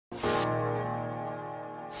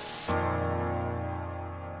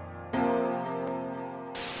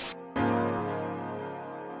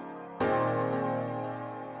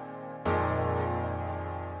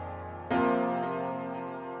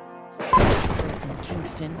streets in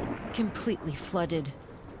Kingston completely flooded.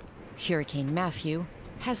 Hurricane Matthew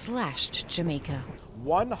has lashed Jamaica.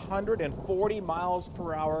 140 miles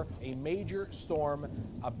per hour, a major storm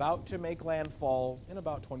about to make landfall in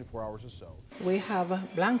about 24 hours or so. We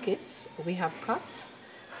have blankets, we have cots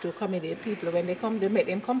to accommodate people. When they come, they make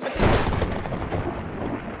them comfortable.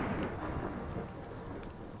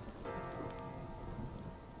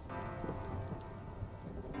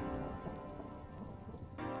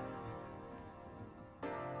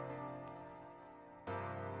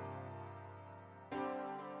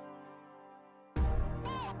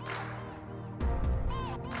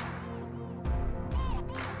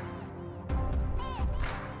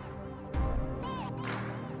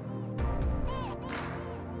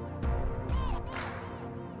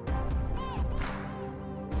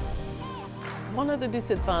 One of the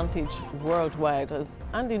disadvantages worldwide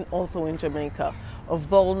and also in Jamaica of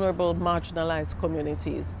vulnerable, marginalized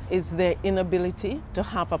communities is their inability to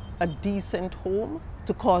have a decent home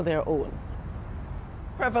to call their own.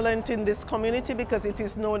 Prevalent in this community because it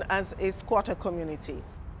is known as a squatter community.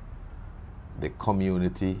 The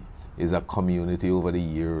community is a community over the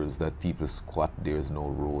years that people squat. There is no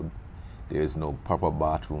road, there is no proper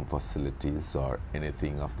bathroom facilities or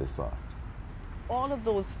anything of the sort. All of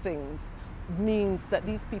those things means that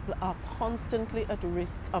these people are constantly at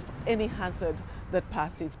risk of any hazard that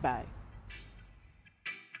passes by.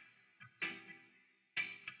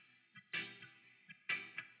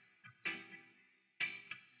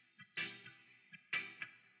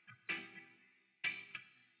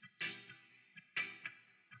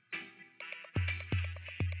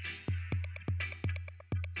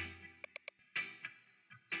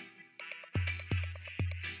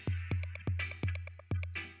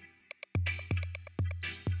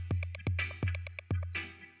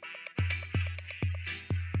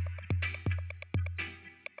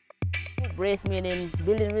 Brace meaning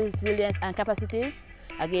building resilience and capacities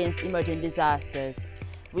against emerging disasters.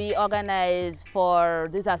 We organize for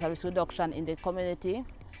disaster risk reduction in the community,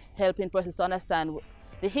 helping persons to understand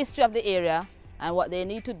the history of the area and what they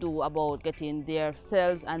need to do about getting their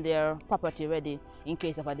selves and their property ready in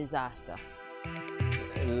case of a disaster.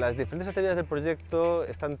 Las diferentes actividades del proyecto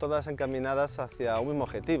están todas encaminadas hacia un mismo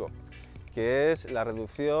objetivo, que es la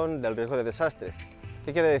reducción del riesgo de desastres.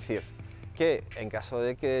 ¿Qué quiere decir? Que en caso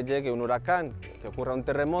de que llegue un huracán, que ocurra un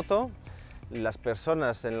terremoto, las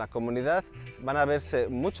personas en la comunidad van a verse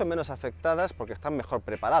mucho menos afectadas porque están mejor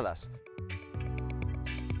preparadas.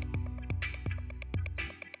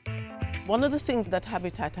 One of the things that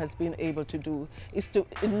Habitat has been able to do is to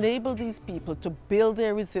enable these people to build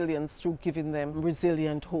their resilience through giving them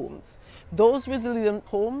resilient homes. Those resilient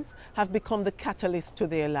homes have become the catalyst to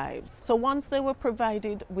their lives. So once they were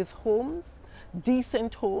provided with homes,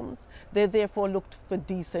 decent homes, they therefore looked for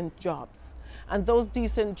decent jobs. And those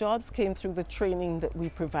decent jobs came through the training that we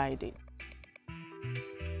provided.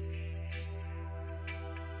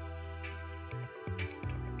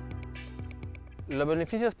 Los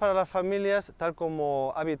beneficios para las familias, tal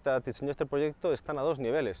como Habitat diseñó este proyecto, están a dos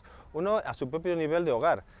niveles. Uno, a su propio nivel de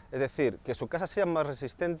hogar, es decir, que su casa sea más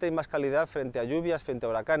resistente y más calidad frente a lluvias, frente a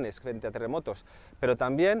huracanes, frente a terremotos, pero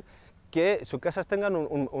también que sus casas tengan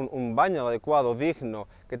un baño adecuado, digno,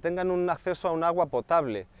 que tengan un acceso a un agua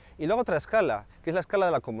potable. Y luego otra escala, que es la escala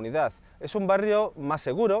de la comunidad. Es un barrio más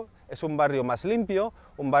seguro, es un barrio más limpio,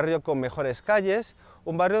 un barrio con mejores calles,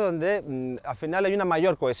 un barrio donde al final hay una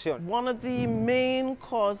mayor cohesión. One of the main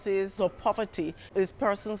causes of poverty is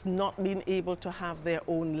persons not being able to have their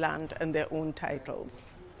own land and their own titles.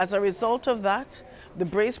 As a result of that, the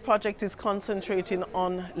BRACE project is concentrating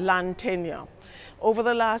on land tenure. Over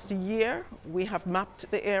the last year, we have mapped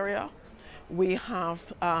the area, we have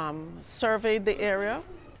surveyed the area.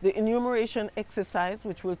 The enumeration exercise,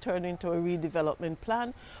 which will turn into a redevelopment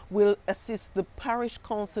plan, will assist the parish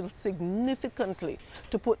council significantly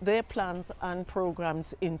to put their plans and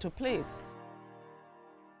programs into place.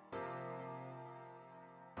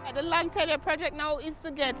 The land tenure project now is to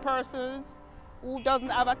get persons who doesn't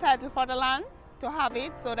have a title for the land to have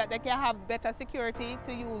it so that they can have better security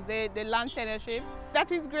to use the land tenureship.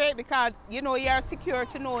 That is great because you know you are secure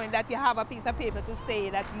to knowing that you have a piece of paper to say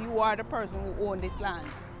that you are the person who owns this land.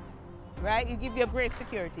 Right? It gives you a great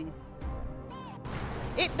security.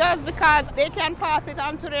 It does because they can pass it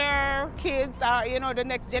on to their kids or the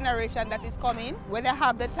next generation that is coming. When they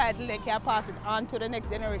have the title, they can pass it on to the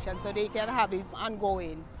next generation so they can have it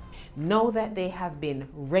ongoing. Now that they have been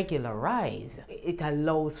regularized, it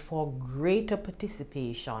allows for greater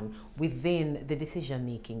participation within the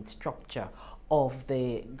decision-making structure of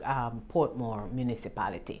the Portmore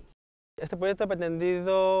municipality. Este proyecto ha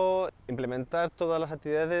pretendido implementar todas las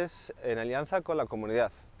actividades en alianza con la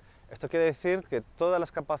comunidad. Esto quiere decir que todas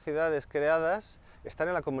las capacidades creadas están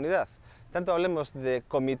en la comunidad. Tanto hablemos de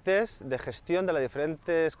comités de gestión de las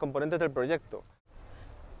diferentes componentes del proyecto.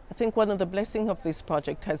 I think one of the blessings of this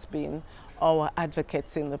project has been our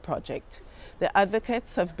advocates in the project. The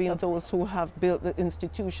advocates have been those who have built the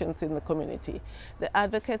institutions in the community. The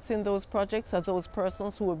advocates in those projects are those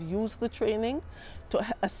persons who have used the training to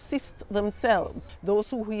assist themselves, those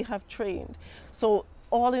who we have trained. So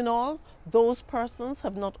all in all, those persons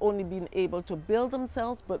have not only been able to build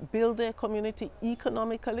themselves, but build their community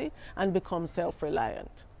economically and become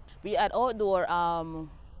self-reliant. We had outdoor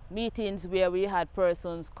meetings where we had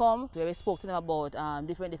persons come, where we spoke to them about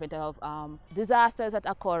different types of disasters that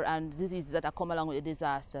occur and diseases that come along with the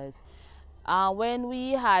disasters. When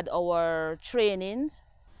we had our trainings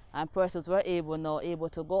and persons were able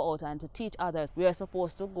to go out and to teach others, we are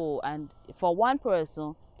supposed to go and for one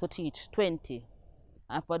person to teach 20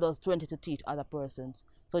 and for those 20 to teach other persons.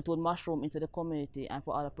 So it would mushroom into the community and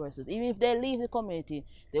for other persons. Even if they leave the community,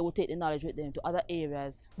 they will take the knowledge with them to other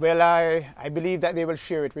areas. Well, I believe that they will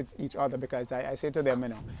share it with each other because I say to them,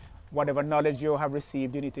 whatever knowledge you have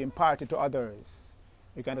received, you need to impart it to others.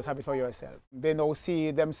 You can't just have it for yourself. They now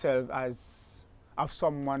see themselves as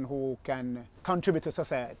someone who can contribute to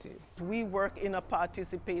society. We work in a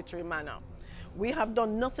participatory manner. We have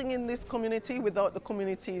done nothing in this community without the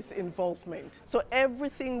community's involvement. So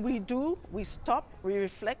everything we do, we stop, we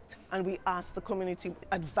reflect, and we ask the community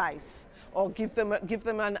advice or give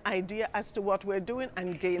them an idea as to what we're doing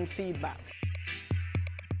and gain feedback.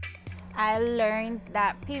 I learned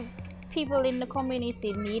that people in the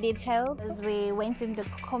community needed help. As we went into the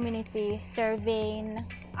community surveying,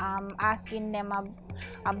 asking them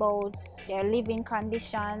about their living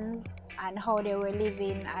conditions and how they were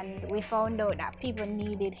living, and we found out that people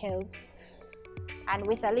needed help, and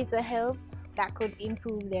with a little help that could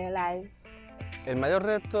improve their lives. El mayor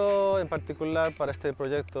reto en particular para este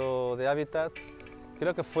proyecto de hábitat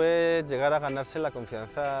creo que fue llegar a ganarse la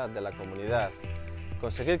confianza de la comunidad,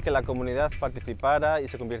 conseguir que la comunidad participara y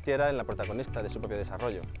se convirtiera en la protagonista de su propio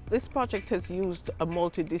desarrollo. This project has used a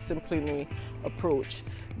multidisciplinary approach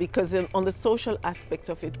because on the social aspect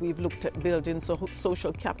of it, we've looked at building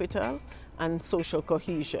social capital and social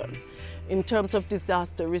cohesion. In terms of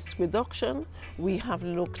disaster risk reduction, we have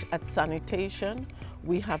looked at sanitation,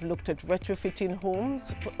 we have looked at retrofitting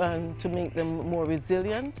homes to make them more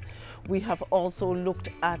resilient. We have also looked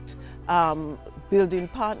at building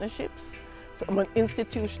partnerships from an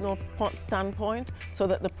institutional standpoint so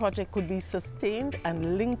that the project could be sustained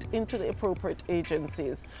and linked into the appropriate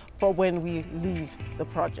agencies for when we leave the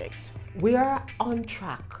project. We are on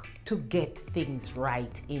track to get things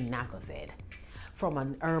right in Nagozed from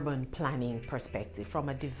an urban planning perspective, from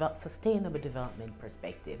a sustainable development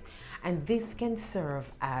perspective. And this can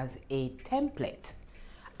serve as a template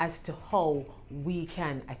as to how we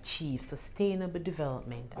can achieve sustainable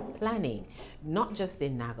development and planning, not just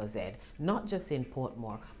in Nagozed, not just in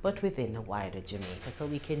Portmore, but within the wider Jamaica. So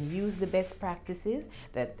we can use the best practices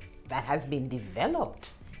that has been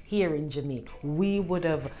developed here in Jamaica. We would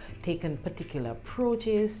have taken particular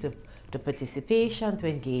approaches to participation, to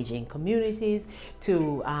engaging communities,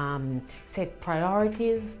 to set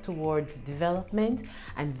priorities towards development,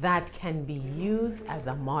 and that can be used as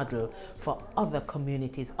a model for other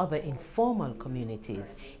communities, other informal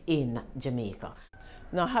communities in Jamaica.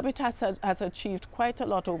 Now, Habitat has achieved quite a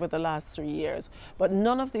lot over the last 3 years, but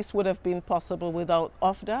none of this would have been possible without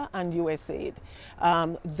OFDA and USAID.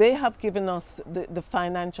 They have given us the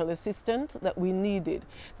financial assistance that we needed.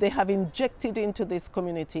 They have injected into this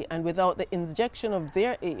community, and without the injection of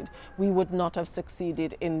their aid, we would not have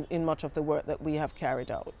succeeded in much of the work that we have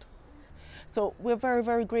carried out. So we're very,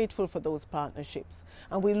 very grateful for those partnerships,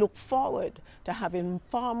 and we look forward to having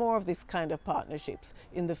far more of this kind of partnerships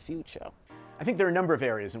in the future. I think there are a number of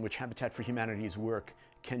areas in which Habitat for Humanity's work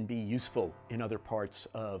can be useful in other parts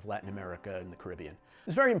of Latin America and the Caribbean.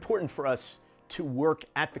 It's very important for us to work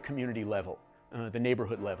at the community level, the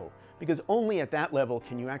neighborhood level, because only at that level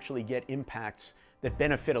can you actually get impacts that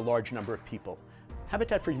benefit a large number of people.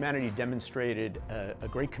 Habitat for Humanity demonstrated a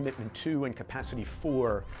great commitment to and capacity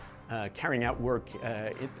for carrying out work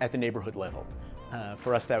at the neighborhood level.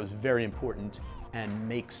 For us, that was very important and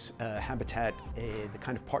makes Habitat the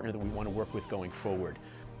kind of partner that we want to work with going forward.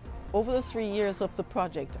 Over the 3 years of the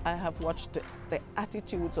project, I have watched the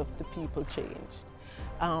attitudes of the people change.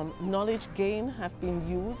 knowledge gain have been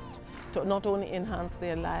used to not only enhance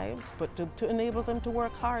their lives, but to enable them to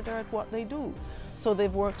work harder at what they do. So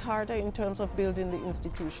they've worked harder in terms of building the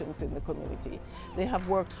institutions in the community. They have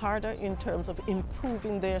worked harder in terms of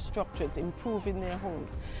improving their structures, improving their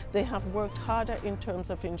homes. They have worked harder in terms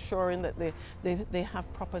of ensuring that they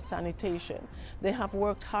have proper sanitation. They have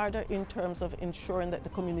worked harder in terms of ensuring that the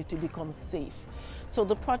community becomes safe. So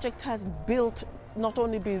the project has built, not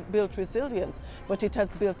only built resilience, but it has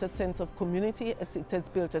built a sense of community, it has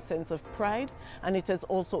built a sense of pride, and it has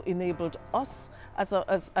also enabled us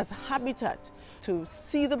as Habitat to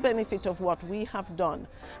see the benefit of what we have done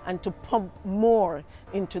and to pump more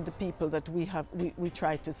into the people that we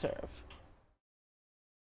try to serve.